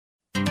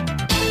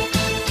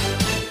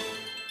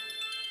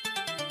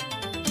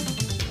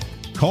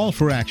Call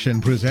for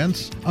Action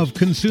presents Of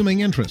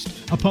Consuming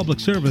Interest, a public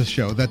service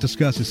show that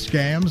discusses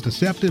scams,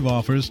 deceptive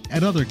offers,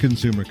 and other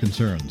consumer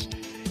concerns.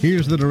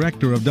 Here's the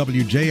director of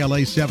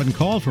WJLA 7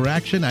 Call for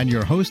Action and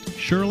your host,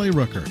 Shirley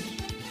Rooker.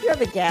 You have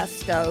a gas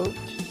stove.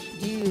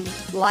 Do you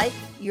like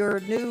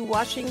your new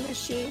washing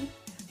machine?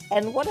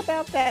 And what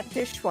about that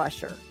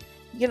dishwasher?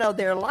 You know,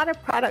 there are a lot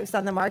of products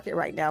on the market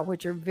right now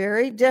which are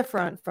very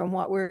different from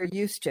what we're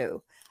used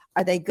to.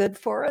 Are they good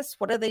for us?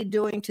 What are they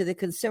doing to the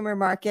consumer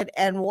market?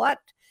 And what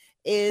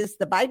is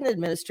the Biden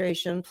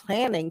administration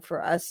planning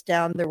for us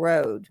down the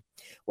road?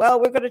 Well,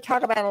 we're going to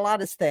talk about a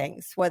lot of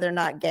things, whether or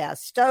not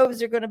gas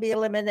stoves are going to be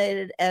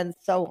eliminated and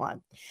so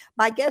on.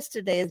 My guest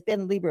today is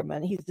Ben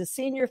Lieberman. He's the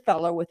senior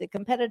fellow with the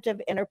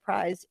Competitive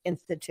Enterprise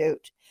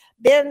Institute.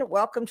 Ben,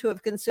 welcome to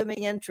Of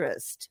Consuming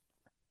Interest.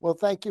 Well,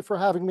 thank you for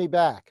having me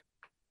back.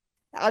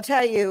 I'll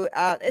tell you,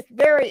 it's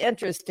very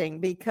interesting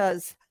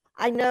because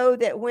I know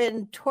that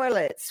when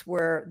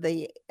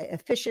the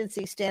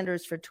efficiency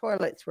standards for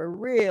toilets were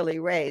really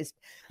raised,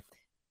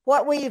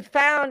 what we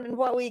found and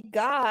what we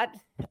got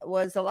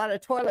was a lot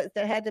of toilets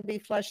that had to be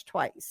flushed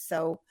twice.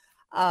 So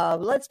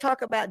let's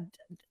talk about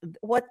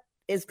what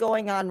is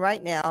going on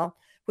right now,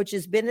 which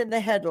has been in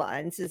the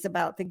headlines, is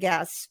about the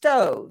gas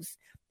stoves.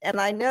 And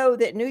I know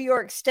that New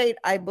York State,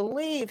 I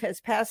believe,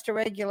 has passed a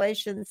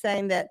regulation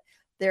saying that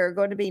there are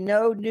going to be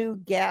no new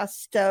gas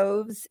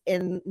stoves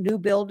in new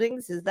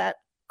buildings. Is that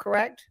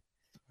correct?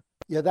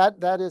 Yeah,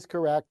 that is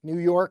correct. New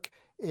York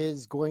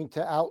is going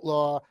to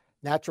outlaw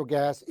natural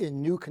gas in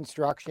new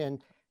construction,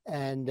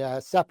 and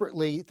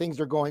separately, things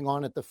are going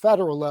on at the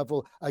federal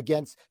level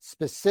against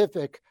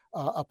specific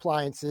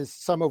appliances,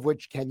 some of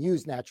which can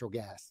use natural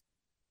gas.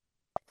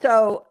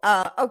 So,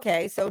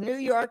 so New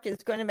York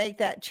is going to make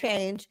that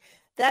change.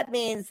 That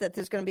means that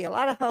there's going to be a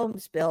lot of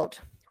homes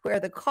built where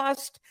the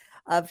cost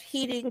of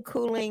heating,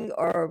 cooling,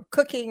 or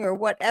cooking or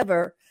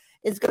whatever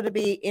is going to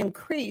be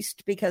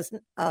increased because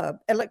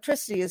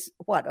electricity is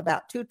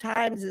about 3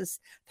 times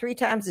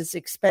as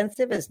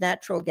expensive as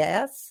natural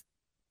gas?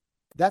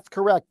 That's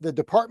correct. The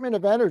Department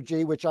of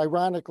Energy, which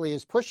ironically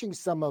is pushing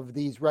some of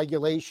these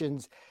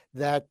regulations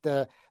that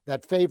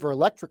favor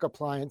electric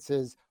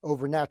appliances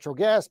over natural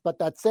gas, but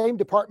that same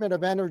Department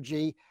of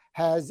Energy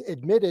has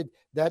admitted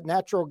that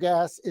natural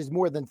gas is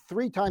more than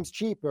 3 times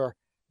cheaper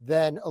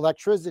than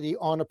electricity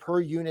on a per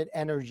unit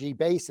energy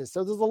basis.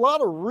 So there's a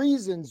lot of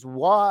reasons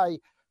why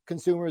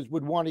consumers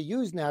would want to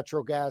use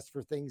natural gas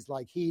for things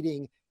like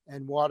heating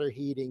and water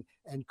heating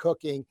and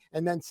cooking.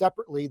 And then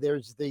separately,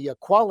 there's the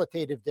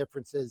qualitative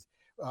differences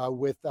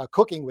with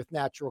cooking with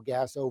natural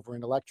gas over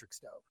an electric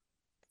stove.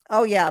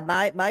 Oh, yeah.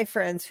 My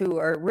friends who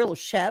are real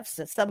chefs,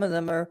 and some of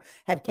them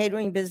have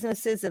catering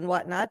businesses and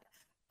whatnot,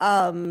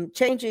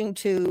 changing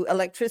to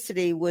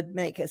electricity would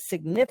make a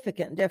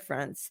significant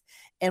difference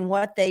in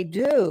what they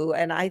do.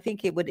 And I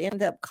think it would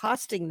end up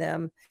costing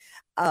them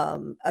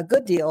a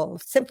good deal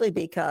simply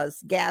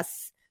because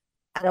gas,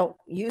 I don't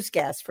use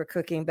gas for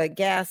cooking, but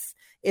gas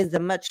is a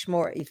much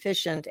more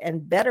efficient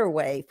and better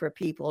way for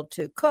people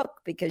to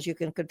cook because you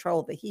can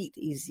control the heat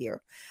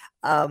easier.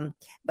 But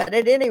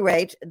at any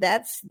rate,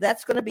 that's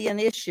going to be an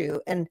issue.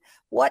 And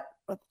what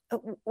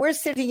we're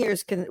sitting here,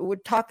 we're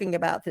talking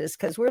about this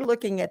because we're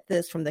looking at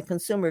this from the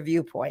consumer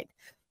viewpoint.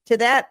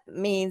 That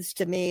means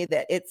to me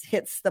that it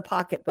hits the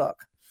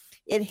pocketbook.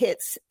 It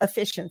hits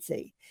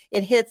efficiency.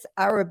 It hits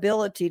our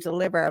ability to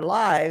live our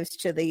lives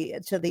to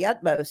the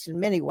utmost in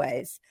many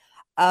ways.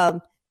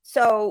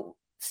 So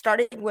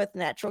starting with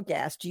natural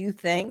gas, do you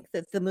think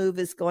that the move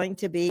is going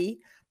to be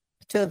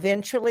to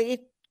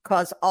eventually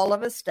cause all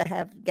of us to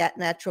have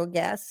natural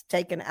gas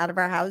taken out of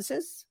our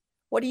houses?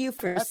 What do you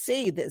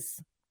foresee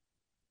this?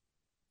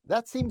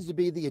 That seems to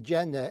be the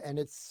agenda, and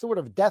it's sort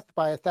of death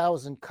by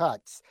 1,000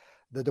 cuts.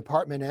 The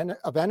Department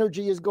of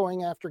Energy is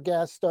going after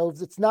gas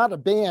stoves. It's not a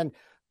ban,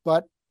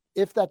 but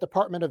if that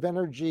Department of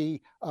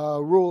Energy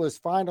rule is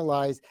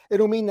finalized,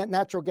 it'll mean that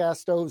natural gas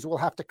stoves will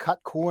have to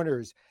cut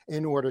corners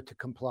in order to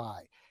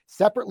comply.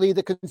 Separately,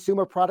 the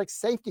Consumer Product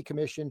Safety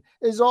Commission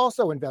is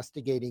also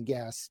investigating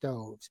gas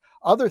stoves.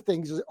 Other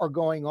things are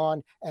going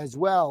on as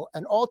well.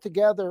 And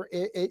altogether,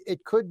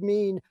 it could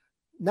mean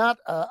not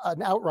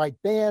an outright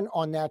ban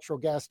on natural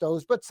gas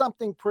stoves, but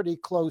something pretty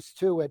close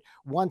to it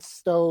once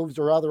stoves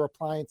or other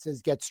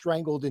appliances get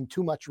strangled in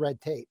too much red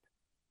tape.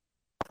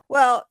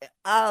 Well,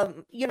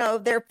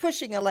 they're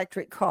pushing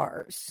electric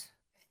cars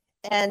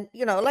and,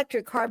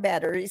 electric car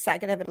batteries. I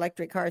can have an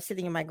electric car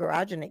sitting in my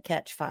garage and it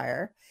catch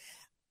fire.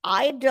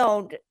 I'm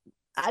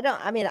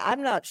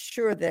not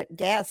sure that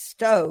gas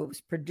stoves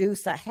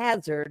produce a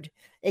hazard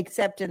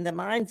except in the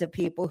minds of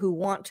people who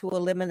want to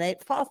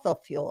eliminate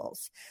fossil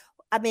fuels.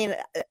 I mean,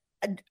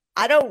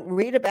 I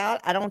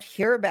don't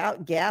hear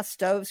about gas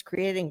stoves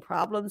creating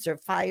problems or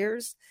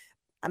fires.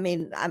 I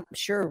mean, I'm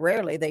sure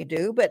rarely they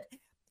do, but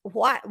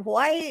what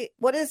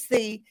is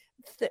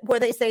where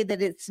they say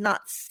that it's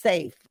not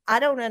safe? I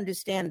don't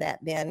understand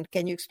that, Ben.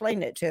 Can you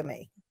explain it to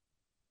me?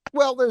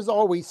 Well, there's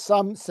always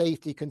some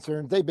safety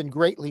concerns. They've been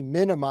greatly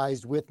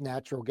minimized with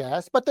natural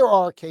gas, but there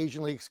are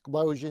occasionally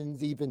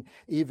explosions,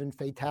 even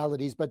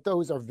fatalities, but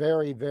those are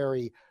very,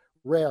 very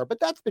rare. But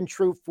that's been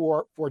true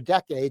for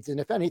decades. And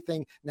if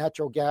anything,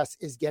 natural gas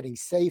is getting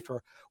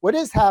safer. What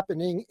is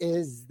happening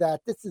is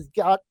that this has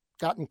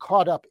gotten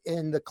caught up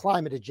in the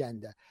climate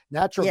agenda.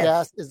 Natural Yes.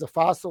 gas is a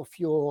fossil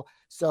fuel,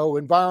 so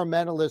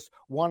environmentalists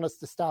want us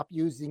to stop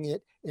using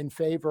it in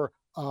favor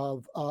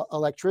of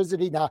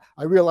electricity. Now,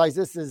 I realize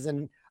this is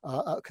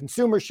a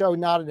consumer show,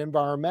 not an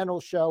environmental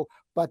show,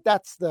 but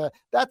that's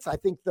I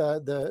think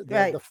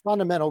Right. the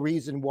fundamental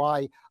reason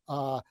why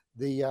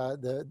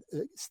the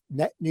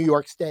New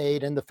York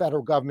State and the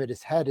federal government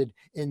is headed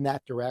in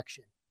that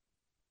direction.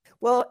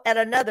 Well, at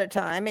another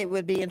time, it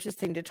would be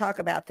interesting to talk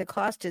about the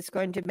cost it's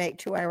going to make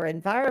to our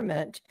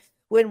environment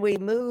when we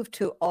move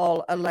to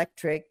all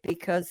electric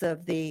because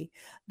of the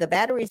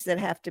batteries that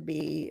have to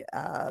be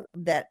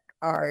that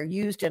are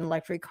used in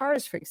electric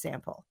cars, for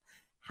example.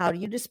 How do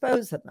you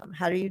dispose of them?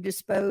 How do you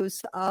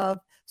dispose of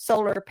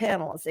solar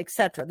panels,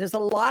 etc.? There's a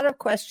lot of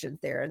questions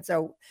there. And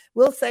so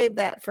we'll save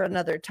that for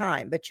another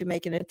time, but you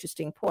make an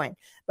interesting point.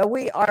 But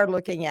we are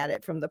looking at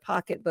it from the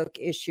pocketbook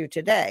issue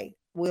today.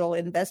 We'll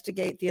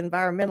investigate the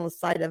environmental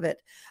side of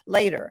it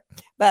later.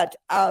 But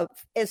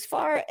as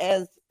far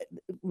as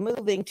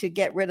moving to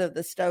get rid of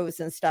the stoves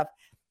and stuff,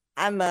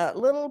 I'm a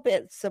little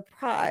bit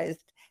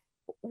surprised.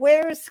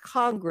 Where's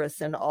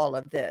Congress in all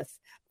of this?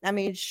 I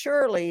mean,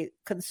 surely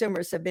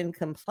consumers have been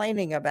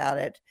complaining about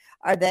it.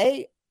 Are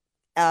they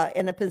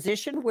in a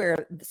position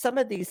where some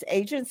of these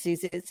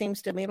agencies, it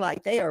seems to me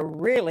like they are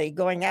really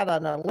going out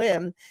on a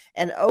limb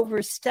and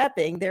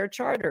overstepping their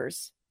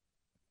charters?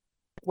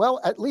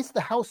 Well, at least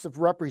the House of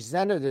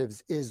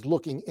Representatives is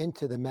looking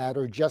into the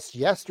matter. Just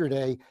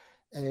yesterday,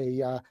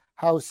 a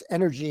House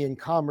Energy and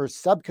Commerce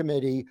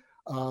Subcommittee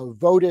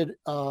voted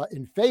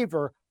in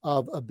favor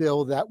of a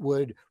bill that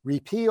would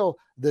repeal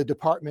the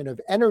Department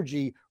of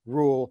Energy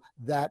rule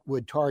that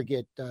would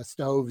target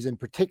stoves and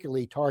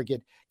particularly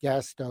target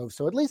gas stoves.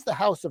 So at least the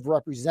House of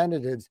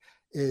Representatives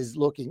is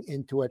looking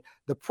into it.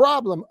 The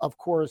problem, of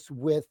course,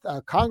 with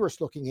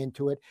Congress looking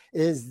into it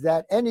is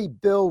that any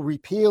bill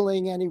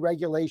repealing any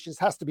regulations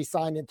has to be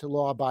signed into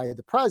law by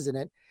the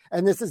president.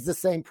 And this is the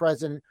same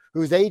president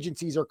whose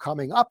agencies are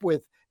coming up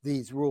with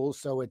these rules.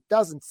 So it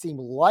doesn't seem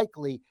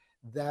likely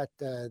that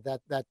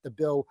the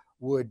bill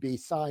would be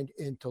signed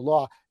into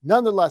law.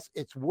 Nonetheless,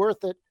 it's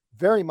worth it,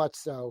 very much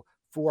so,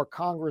 for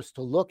Congress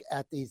to look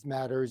at these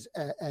matters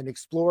and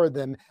explore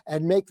them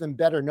and make them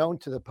better known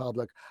to the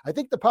public. I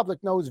think the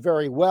public knows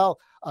very well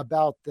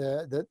about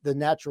the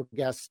natural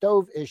gas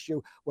stove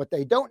issue. What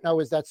they don't know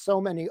is that so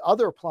many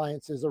other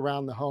appliances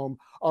around the home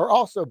are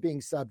also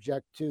being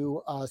subject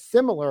to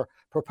similar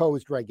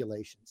proposed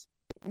regulations.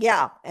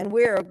 Yeah, and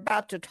we're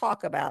about to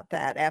talk about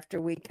that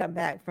after we come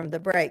back from the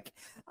break.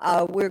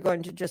 We're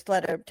going to just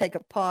take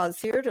a pause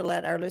here to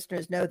let our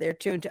listeners know they're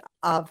tuned to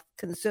Of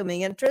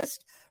Consuming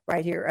Interest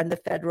right here on the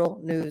Federal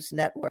News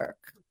Network.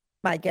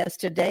 My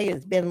guest today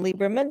is Ben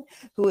Lieberman,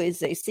 who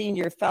is a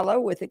senior fellow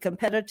with the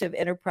Competitive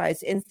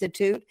Enterprise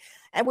Institute.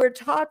 And we're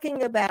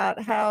talking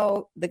about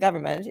how the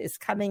government is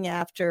coming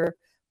after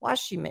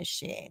washing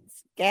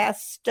machines,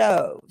 gas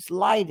stoves,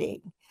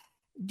 lighting,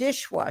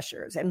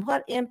 dishwashers, and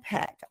what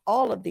impact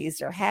all of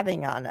these are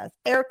having on us.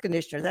 Air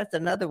conditioners, that's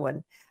another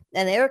one.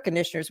 And air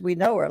conditioners, we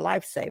know, are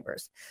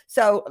lifesavers.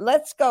 So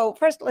let's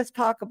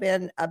talk a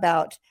bit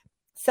about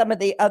some of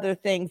the other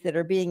things that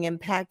are being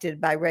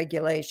impacted by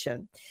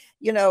regulation.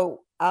 You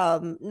know,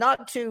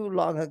 not too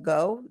long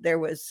ago, there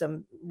was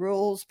some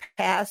rules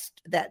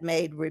passed that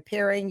made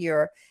repairing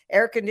your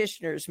air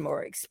conditioners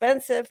more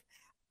expensive.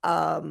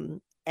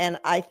 And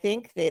I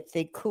think that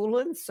the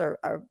coolants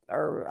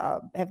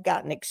have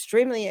gotten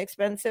extremely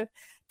expensive.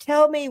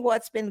 Tell me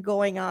what's been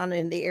going on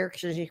in the air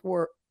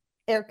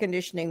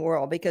conditioning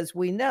world, because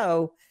we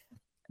know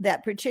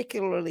that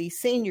particularly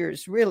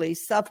seniors really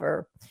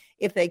suffer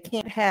if they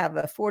can't have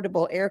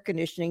affordable air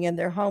conditioning in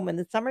their home in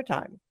the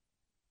summertime.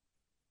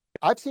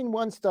 I've seen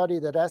one study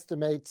that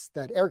estimates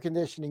that air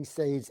conditioning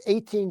saves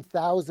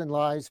 18,000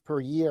 lives per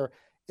year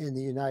in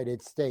the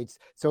United States.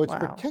 So it's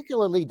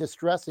particularly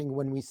distressing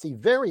when we see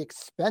very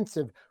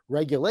expensive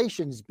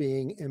regulations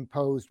being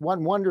imposed.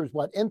 One wonders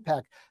what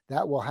impact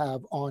that will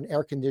have on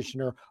air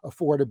conditioner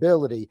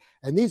affordability.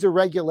 And these are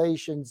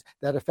regulations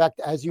that affect,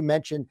 as you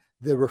mentioned,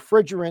 the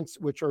refrigerants,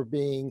 which are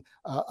being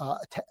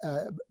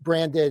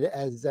branded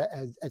as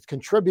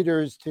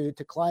contributors to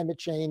climate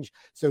change.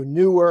 So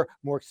newer,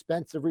 more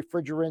expensive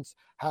refrigerants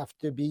have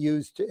to be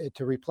used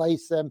to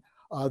replace them.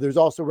 There's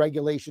also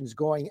regulations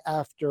going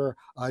after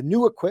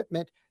new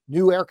equipment.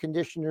 New air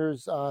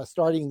conditioners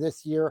starting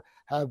this year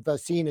have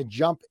seen a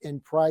jump in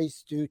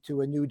price due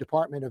to a new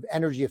Department of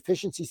Energy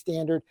efficiency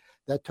standard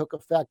that took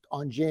effect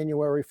on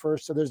January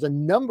 1st. So there's a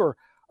number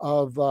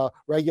of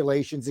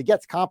regulations. It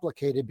gets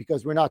complicated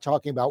because we're not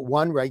talking about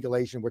one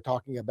regulation, we're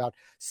talking about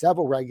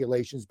several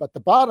regulations. But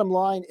the bottom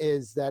line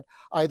is that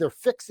either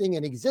fixing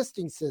an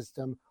existing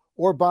system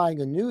or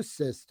buying a new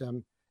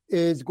system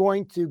is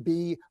going to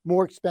be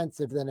more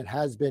expensive than it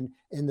has been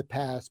in the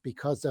past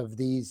because of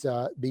these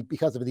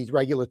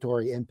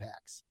regulatory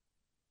impacts.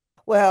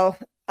 Well,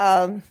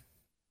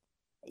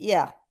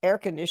 yeah, air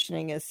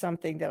conditioning is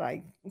something that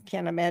I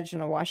can't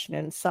imagine a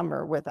Washington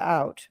summer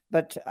without,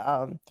 but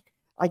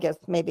I guess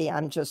maybe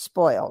I'm just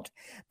spoiled.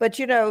 But,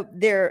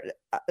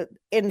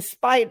 in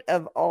spite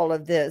of all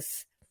of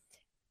this,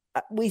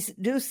 we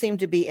do seem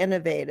to be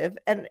innovative.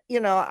 And,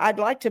 I'd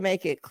like to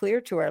make it clear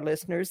to our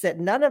listeners that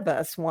none of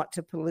us want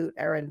to pollute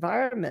our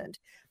environment.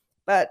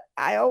 But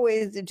I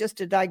always, just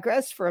to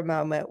digress for a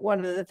moment,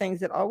 one of the things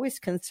that always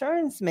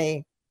concerns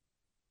me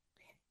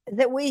is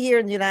that we here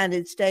in the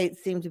United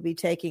States seem to be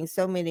taking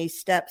so many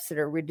steps that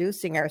are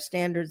reducing our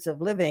standards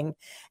of living.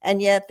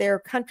 And yet there are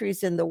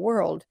countries in the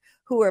world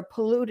who are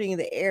polluting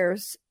the air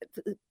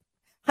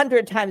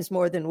 100 times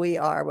more than we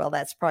are. Well,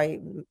 that's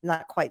probably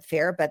not quite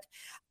fair, but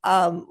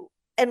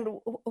and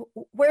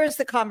where is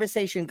the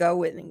conversation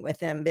going with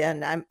them,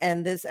 Ben?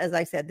 And this, as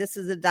I said, this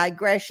is a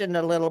digression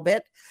a little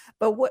bit,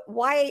 but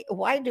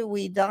why do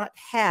we not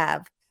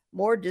have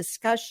more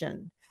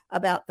discussion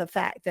about the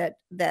fact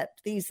that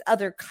these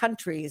other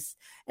countries,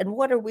 and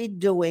what are we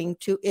doing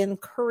to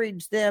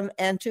encourage them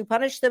and to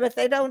punish them if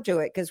they don't do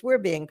it, because we're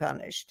being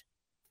punished?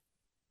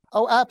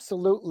 Oh,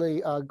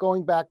 absolutely.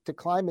 Going back to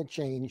climate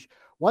change,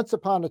 once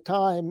upon a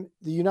time,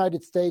 the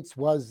United States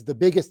was the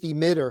biggest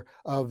emitter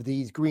of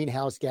these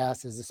greenhouse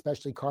gases,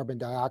 especially carbon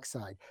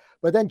dioxide.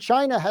 But then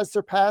China has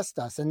surpassed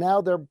us, and now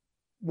they're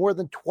more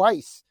than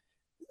twice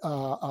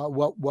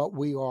what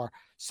we are.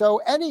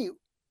 So any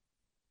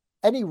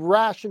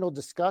rational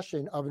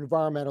discussion of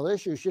environmental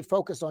issues should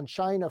focus on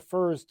China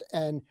first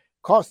and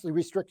costly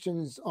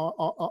restrictions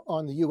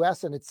on the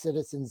U.S. and its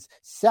citizens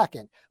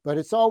second. But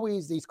it's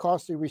always these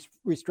costly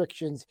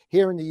restrictions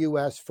here in the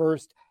U.S.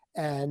 first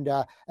and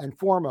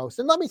foremost.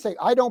 And let me say,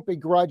 I don't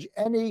begrudge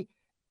any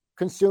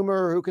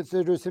consumer who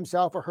considers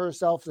himself or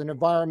herself an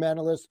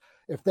environmentalist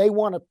if they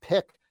want to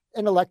pick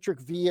an electric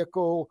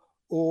vehicle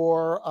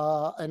or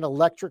an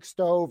electric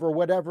stove or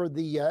whatever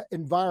the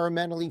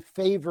environmentally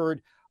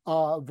favored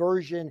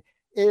version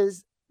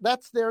is.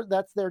 That's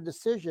their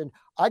decision.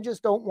 I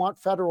just don't want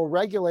federal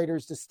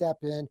regulators to step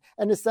in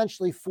and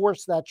essentially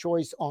force that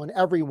choice on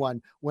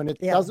everyone when it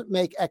doesn't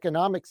make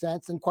economic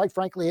sense. And quite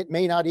frankly, it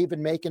may not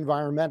even make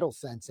environmental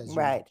sense.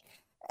 Right.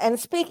 And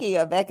speaking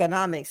of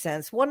economic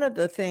sense, one of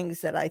the things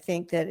that I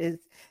think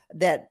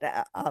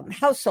that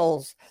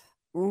households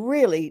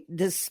really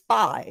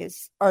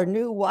despise are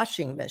new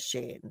washing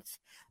machines,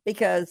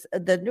 because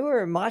the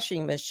newer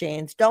washing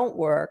machines don't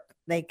work.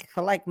 They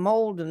collect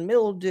mold and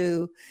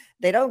mildew.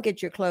 They don't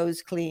get your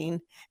clothes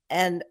clean.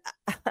 And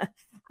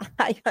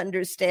I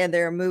understand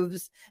there are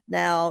moves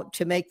now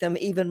to make them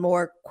even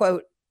more,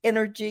 quote,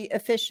 energy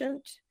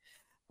efficient.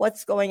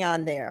 What's going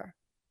on there?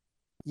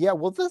 Yeah,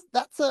 well,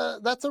 that's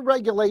a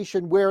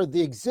regulation where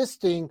the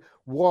existing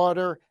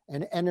water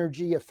and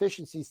energy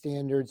efficiency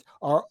standards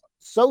are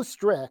so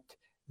strict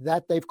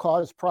that they've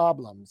caused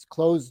problems.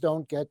 Clothes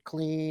don't get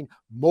clean,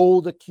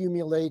 mold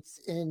accumulates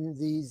in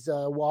these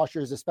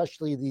washers,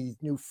 especially these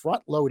new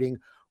front-loading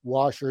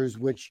washers,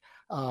 which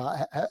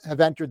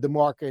have entered the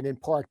market in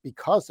part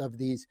because of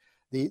these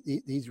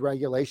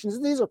regulations.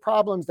 And these are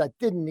problems that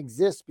didn't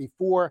exist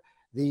before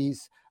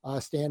these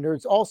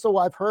standards. Also,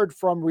 I've heard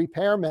from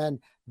repairmen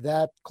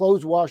that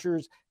clothes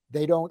washers,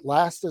 they don't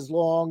last as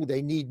long,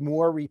 they need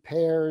more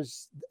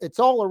repairs. It's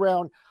all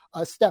around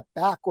a step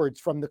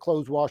backwards from the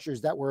clothes washers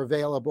that were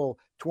available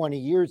 20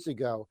 years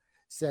ago,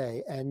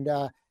 say. And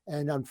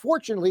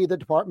unfortunately, the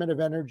Department of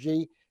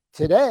Energy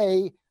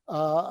today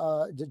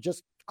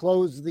just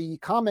closed the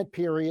comment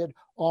period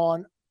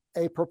on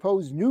a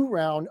proposed new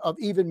round of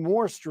even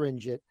more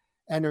stringent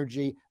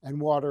energy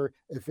and water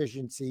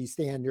efficiency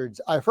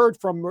standards. I've heard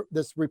from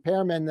this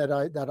repairman that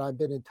I've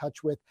been in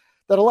touch with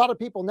that a lot of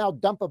people now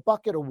dump a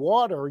bucket of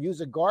water or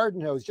use a garden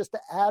hose just to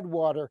add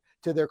water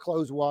to their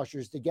clothes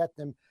washers to get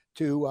them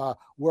to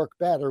work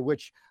better,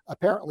 which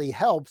apparently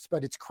helps,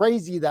 but it's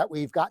crazy that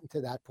we've gotten to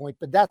that point.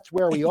 But that's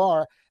where we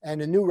are, and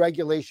a new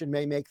regulation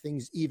may make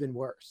things even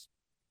worse.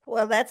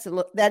 Well,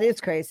 that is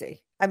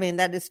crazy. I mean,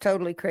 that is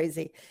totally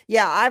crazy.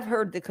 Yeah, I've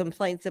heard the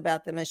complaints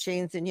about the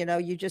machines, and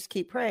you just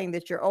keep praying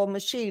that your old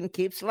machine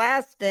keeps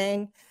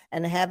lasting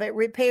and have it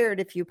repaired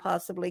if you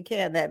possibly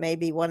can. That may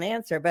be one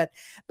answer, but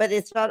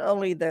it's not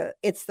only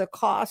it's the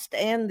cost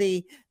and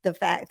the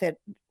fact that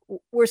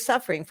we're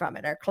suffering from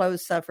it. Our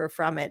clothes suffer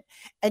from it.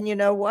 And you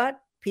know what?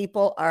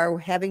 People are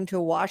having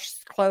to wash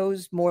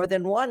clothes more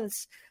than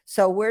once.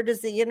 So where does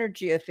the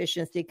energy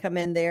efficiency come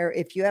in there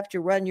if you have to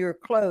run your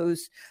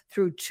clothes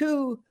through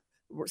 2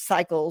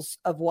 cycles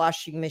of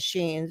washing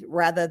machines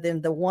rather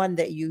than the one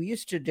that you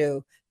used to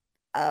do?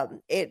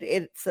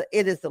 It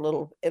is a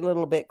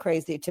little bit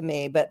crazy to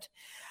me, but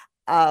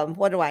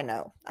what do I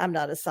know? I'm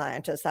not a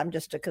scientist. I'm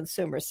just a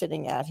consumer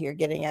sitting out here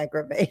getting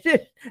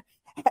aggravated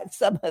at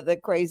some of the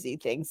crazy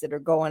things that are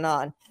going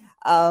on.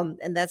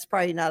 And that's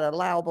probably not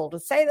allowable to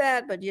say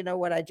that, but you know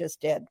what I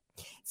just did.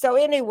 So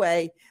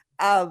anyway,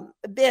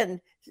 Ben,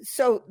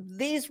 so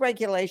these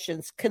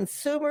regulations,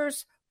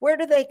 consumers where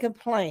do they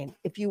complain?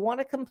 If you want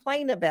to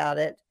complain about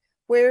it,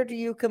 where do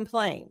you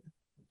complain?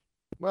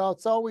 Well,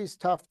 it's always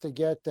tough to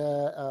get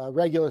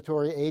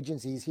regulatory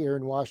agencies here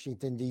in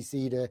Washington,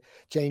 D.C. to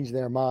change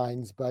their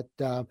minds, but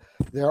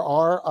there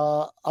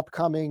are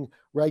upcoming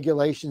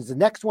regulations. The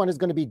next one is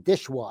going to be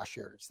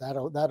dishwashers.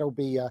 That'll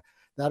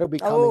be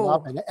coming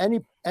up, and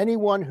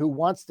anyone who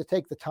wants to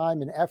take the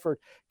time and effort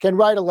can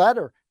write a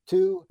letter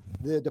to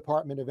the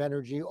Department of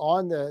Energy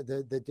on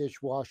the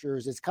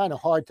dishwashers. It's kind of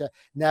hard to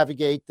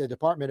navigate the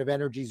Department of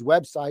Energy's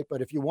website,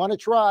 but if you want to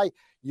try,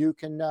 you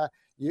can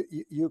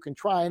you can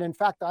try. And in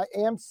fact, I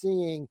am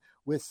seeing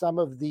with some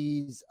of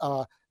these,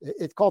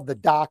 it's called the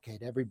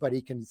docket.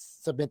 Everybody can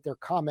submit their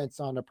comments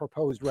on a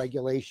proposed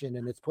regulation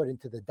and it's put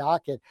into the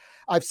docket.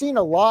 I've seen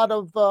a lot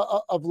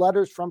of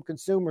letters from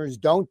consumers.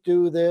 Don't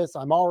do this.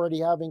 I'm already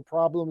having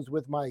problems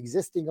with my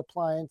existing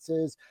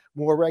appliances.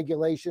 More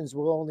regulations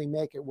will only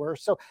make it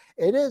worse. So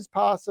it is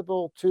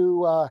possible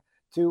to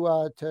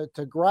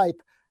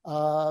gripe.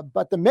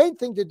 But the main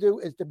thing to do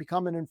is to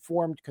become an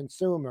informed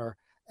consumer.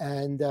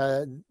 And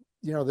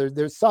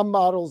there's some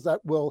models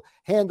that will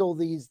handle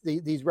these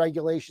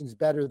regulations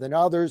better than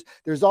others.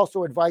 There's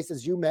also advice,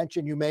 as you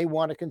mentioned, you may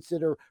want to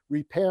consider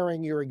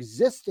repairing your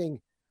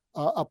existing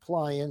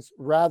appliance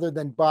rather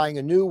than buying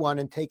a new one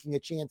and taking a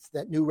chance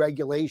that new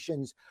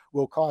regulations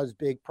will cause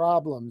big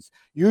problems.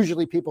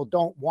 Usually people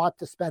don't want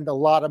to spend a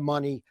lot of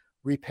money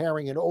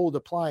repairing an old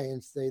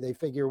appliance. They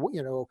figure,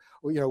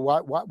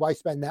 why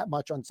spend that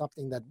much on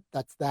something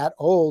that's that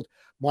old?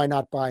 Why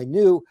not buy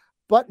new?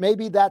 But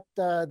maybe that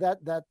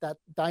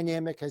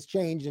dynamic has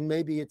changed, and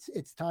maybe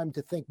it's time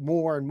to think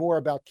more and more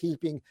about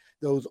keeping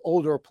those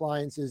older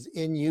appliances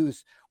in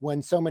use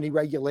when so many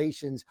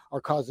regulations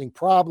are causing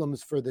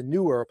problems for the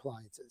newer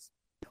appliances.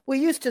 We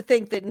used to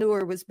think that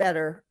newer was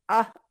better.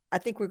 I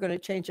think we're going to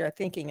change our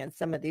thinking on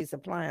some of these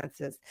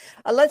appliances.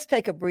 Let's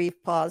take a brief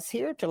pause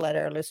here to let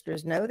our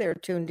listeners know they're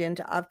tuned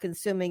into Of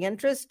Consuming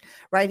Interest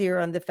right here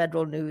on the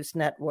Federal News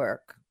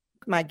Network.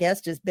 My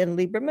guest is Ben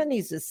Lieberman.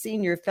 He's a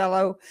senior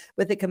fellow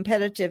with the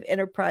Competitive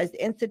Enterprise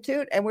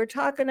Institute, and we're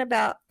talking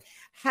about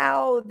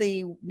how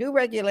the new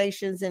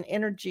regulations and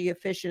energy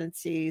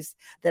efficiencies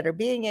that are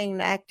being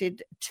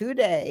enacted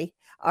today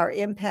are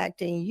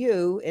impacting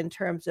you in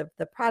terms of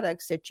the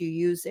products that you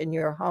use in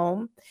your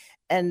home.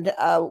 And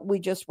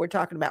we're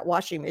talking about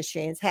washing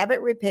machines. Have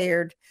it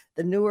repaired.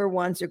 The newer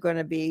ones are going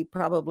to be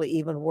probably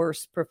even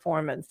worse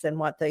performance than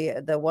what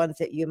the ones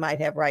that you might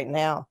have right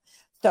now.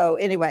 So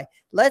anyway,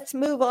 let's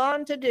move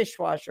on to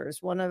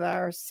dishwashers, one of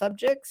our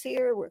subjects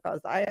here, because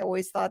I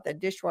always thought that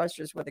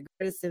dishwashers were the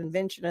greatest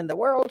invention in the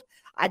world.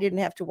 I didn't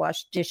have to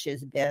wash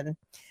dishes, Ben.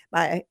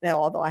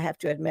 Although I have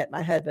to admit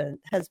my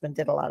husband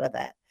did a lot of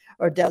that,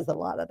 or does a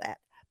lot of that.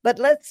 But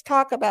let's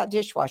talk about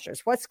dishwashers.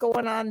 What's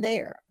going on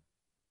there?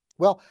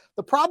 Well,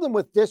 the problem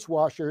with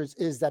dishwashers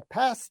is that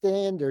past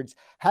standards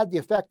had the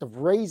effect of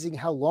raising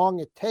how long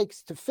it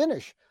takes to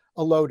finish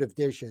a load of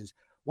dishes.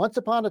 Once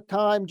upon a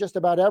time, just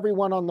about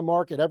everyone on the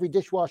market, every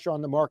dishwasher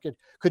on the market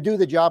could do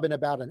the job in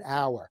about an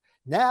hour.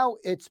 Now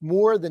it's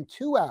more than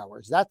 2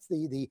 hours. That's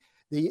the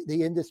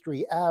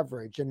industry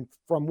average. And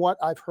from what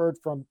I've heard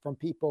from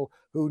people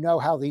who know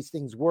how these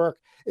things work,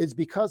 is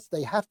because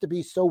they have to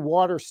be so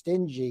water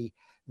stingy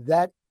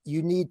that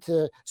you need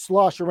to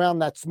slosh around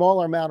that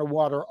smaller amount of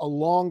water a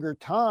longer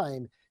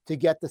time to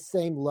get the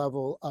same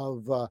level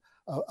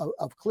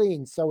of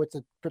clean. So it's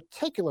a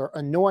particular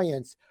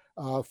annoyance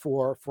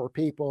for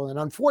people. And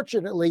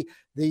unfortunately,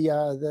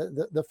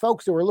 the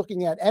folks who are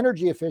looking at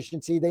energy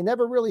efficiency, they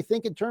never really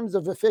think in terms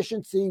of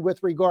efficiency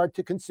with regard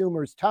to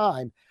consumers'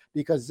 time,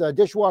 because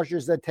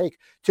dishwashers that take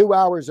 2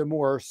 hours or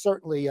more are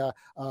certainly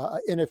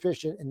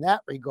inefficient in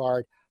that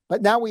regard.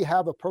 But now we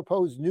have a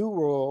proposed new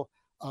rule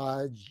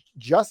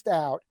just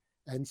out.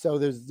 And so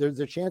there's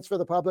a chance for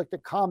the public to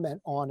comment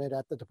on it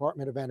at the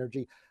Department of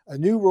Energy, a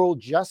new rule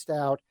just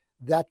out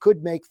that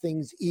could make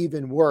things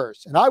even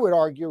worse. And I would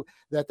argue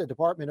that the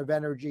Department of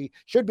Energy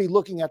should be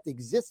looking at the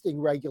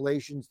existing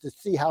regulations to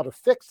see how to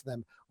fix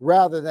them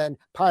rather than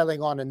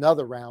piling on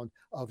another round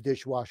of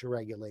dishwasher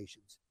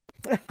regulations.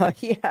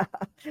 Yeah,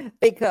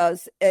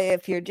 because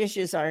if your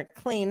dishes aren't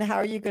clean, how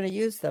are you going to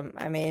use them?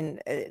 I mean,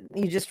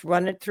 you just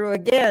run it through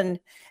again,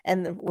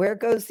 and there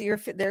goes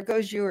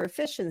your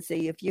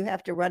efficiency if you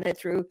have to run it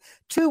through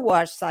 2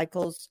 wash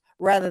cycles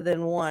rather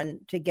than 1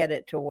 to get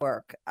it to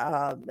work.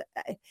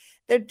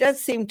 There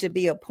does seem to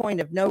be a point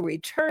of no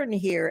return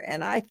here,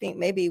 and I think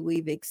maybe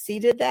we've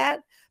exceeded that.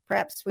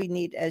 Perhaps we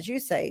need, as you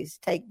say,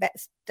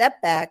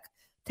 step back,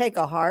 take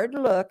a hard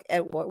look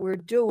at what we're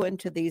doing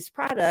to these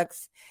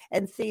products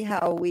and see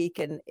how we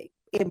can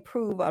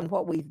improve on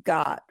what we've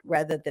got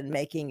rather than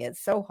making it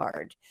so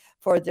hard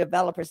for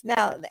developers.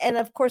 Now, and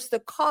of course, the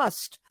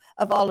cost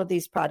of all of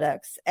these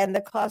products and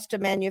the cost to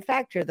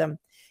manufacture them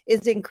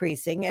is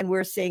increasing, and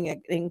we're seeing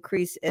an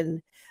increase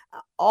in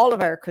all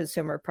of our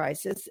consumer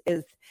prices.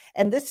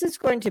 And this is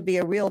going to be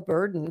a real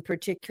burden,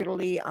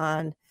 particularly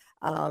on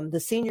the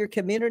senior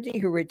community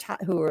who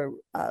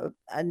are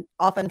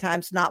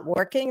oftentimes not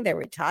working. They're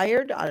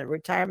retired on a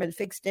retirement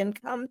fixed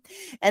income.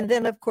 And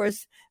then, of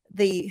course,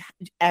 the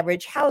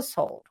average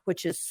household,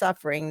 which is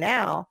suffering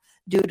now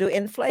due to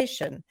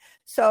inflation.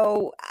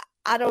 So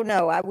I don't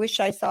know. I wish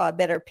I saw a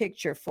better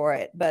picture for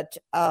it. But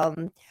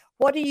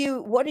what do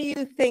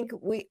you think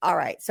all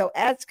right. So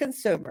as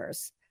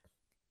consumers,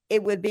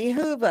 it would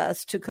behoove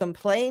us to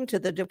complain to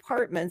the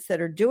departments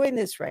that are doing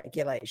these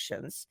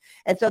regulations.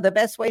 And so the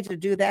best way to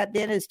do that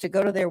then is to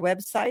go to their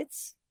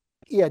websites.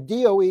 Yeah,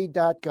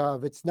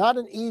 DOE.gov. It's not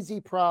an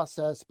easy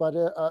process, but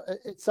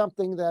it's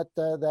something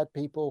that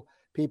people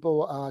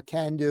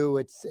can do.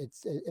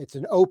 It's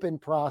an open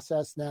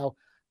process. Now,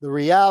 the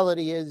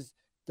reality is,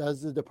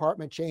 does the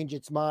department change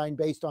its mind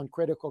based on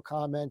critical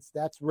comments?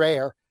 That's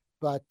rare,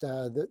 but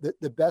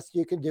the best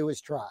you can do is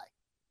try.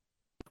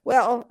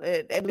 Well,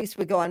 at least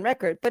we go on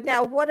record. But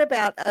now what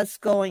about us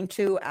going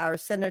to our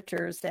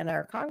senators and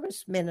our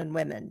congressmen and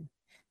women?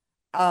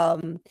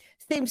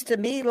 Seems to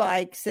me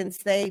like, since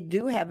they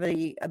do have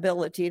the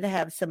ability to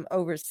have some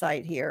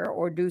oversight here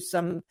or do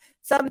some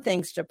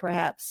things to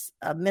perhaps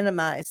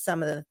minimize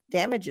some of the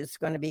damages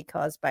going to be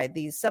caused by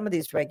some of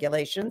these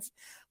regulations,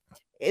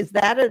 is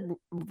that a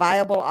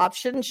viable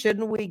option?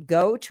 Shouldn't we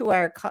go to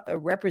our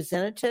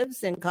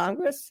representatives in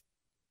Congress?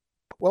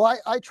 Well,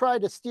 I try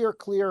to steer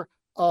clear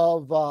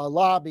of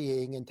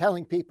lobbying, and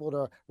telling people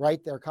to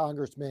write their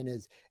congressman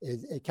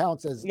it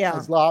counts as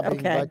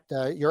lobbying. Okay.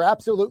 But you're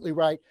absolutely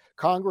right.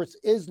 Congress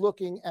is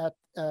looking at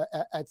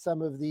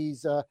some of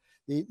these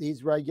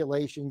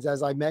regulations.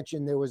 As I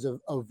mentioned, there was a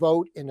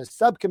vote in a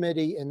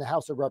subcommittee in the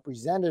House of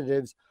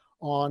Representatives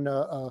on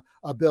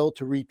a bill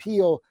to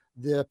repeal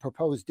the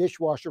proposed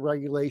dishwasher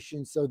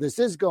regulations. So this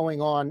is going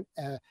on.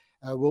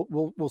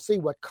 We'll see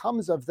what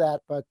comes of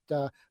that, but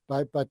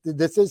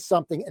this is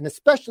something, and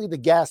especially the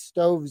gas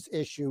stoves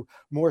issue,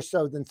 more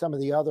so than some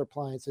of the other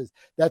appliances,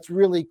 that's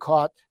really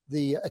caught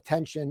the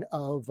attention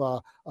of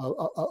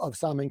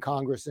some in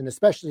Congress, and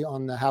especially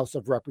on the House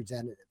of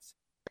Representatives.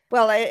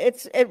 Well,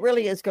 it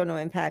really is going to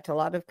impact a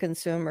lot of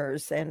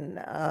consumers,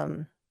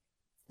 and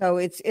so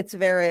it's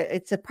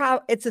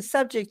a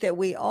subject that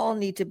we all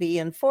need to be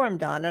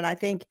informed on, and I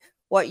think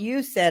what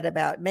you said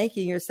about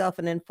making yourself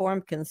an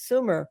informed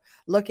consumer,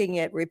 looking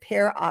at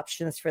repair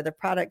options for the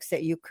products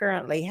that you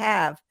currently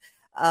have,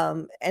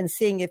 and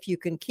seeing if you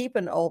can keep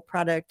an old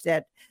product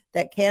that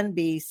can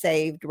be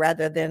saved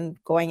rather than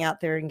going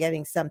out there and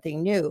getting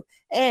something new.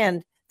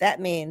 And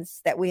that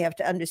means that we have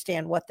to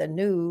understand what the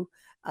new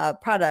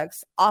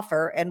products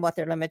offer and what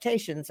their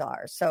limitations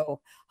are. So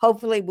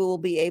hopefully we'll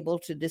be able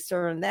to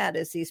discern that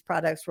as these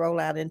products roll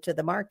out into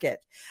the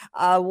market.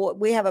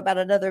 We have about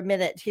another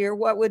minute here.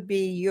 What would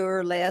be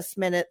your last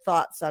minute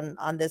thoughts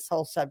on this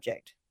whole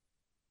subject?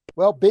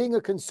 Well, being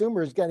a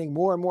consumer is getting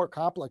more and more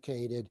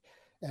complicated,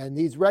 and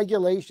these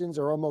regulations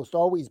are almost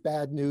always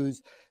bad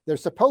news. They're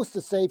supposed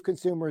to save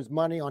consumers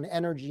money on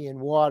energy and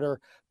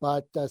water,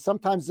 but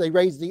sometimes they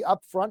raise the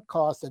upfront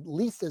costs at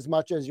least as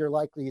much as you're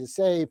likely to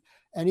save.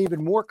 And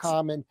even more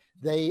common,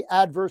 they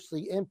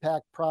adversely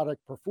impact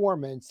product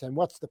performance. And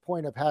what's the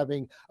point of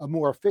having a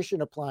more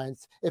efficient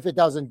appliance if it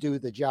doesn't do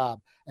the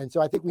job? And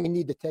so I think we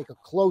need to take a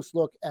close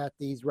look at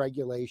these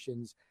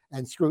regulations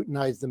and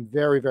scrutinize them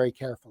very, very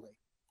carefully.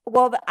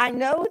 Well, I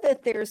know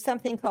that there's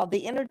something called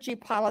the Energy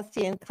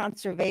Policy and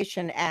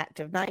Conservation Act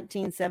of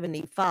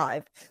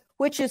 1975,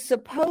 which is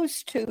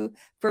supposed to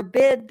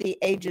forbid the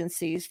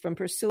agencies from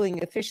pursuing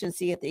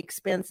efficiency at the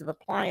expense of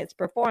appliance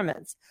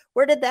performance.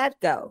 Where did that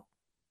go?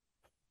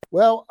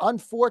 Well,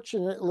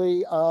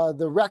 unfortunately,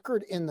 the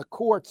record in the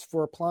courts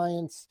for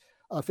appliance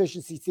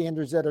efficiency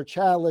standards that are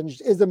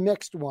challenged is a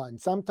mixed one.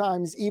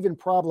 Sometimes even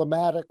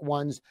problematic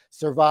ones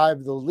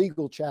survive the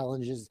legal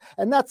challenges.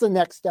 And that's the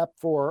next step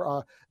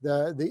for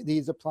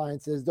these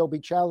appliances. They'll be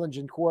challenged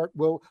in court.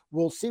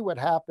 We'll see what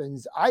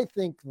happens. I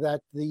think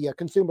that the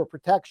consumer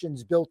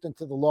protections built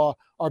into the law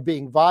are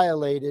being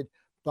violated.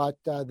 But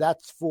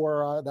that's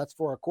for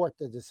a court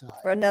to decide.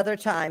 For another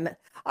time.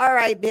 All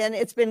right, Ben,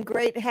 it's been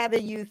great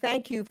having you.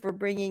 Thank you for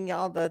bringing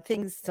all the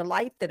things to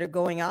light that are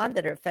going on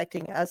that are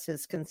affecting us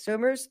as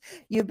consumers.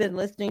 You've been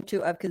listening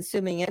to Of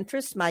Consuming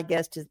Interest. My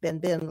guest has been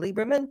Ben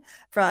Lieberman,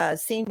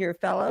 Senior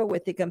Fellow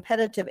with the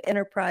Competitive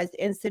Enterprise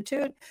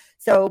Institute.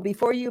 So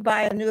before you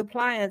buy a new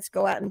appliance,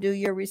 go out and do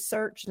your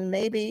research, and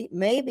maybe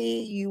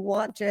you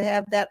want to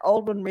have that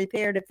old one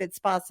repaired if it's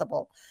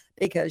possible,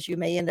 because you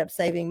may end up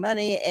saving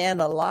money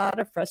and a lot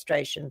of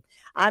frustration.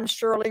 I'm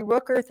Shirley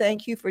Rooker.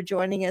 Thank you for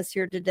joining us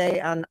here today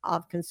on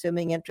Of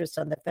Consuming Interest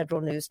on the Federal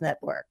News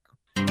Network.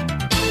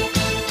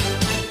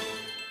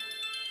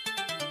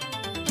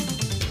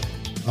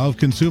 Of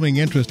Consuming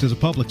Interest is a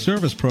public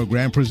service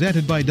program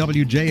presented by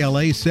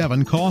WJLA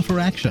 7 Call for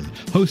Action,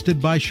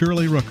 hosted by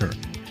Shirley Rooker.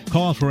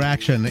 Call for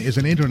Action is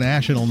an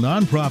international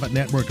nonprofit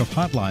network of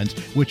hotlines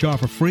which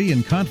offer free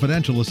and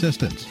confidential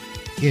assistance.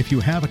 If you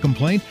have a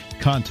complaint,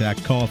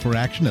 contact Call for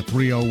Action at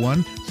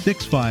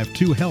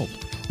 301-652-HELP.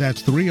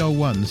 That's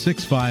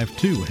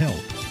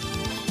 301-652-HELP.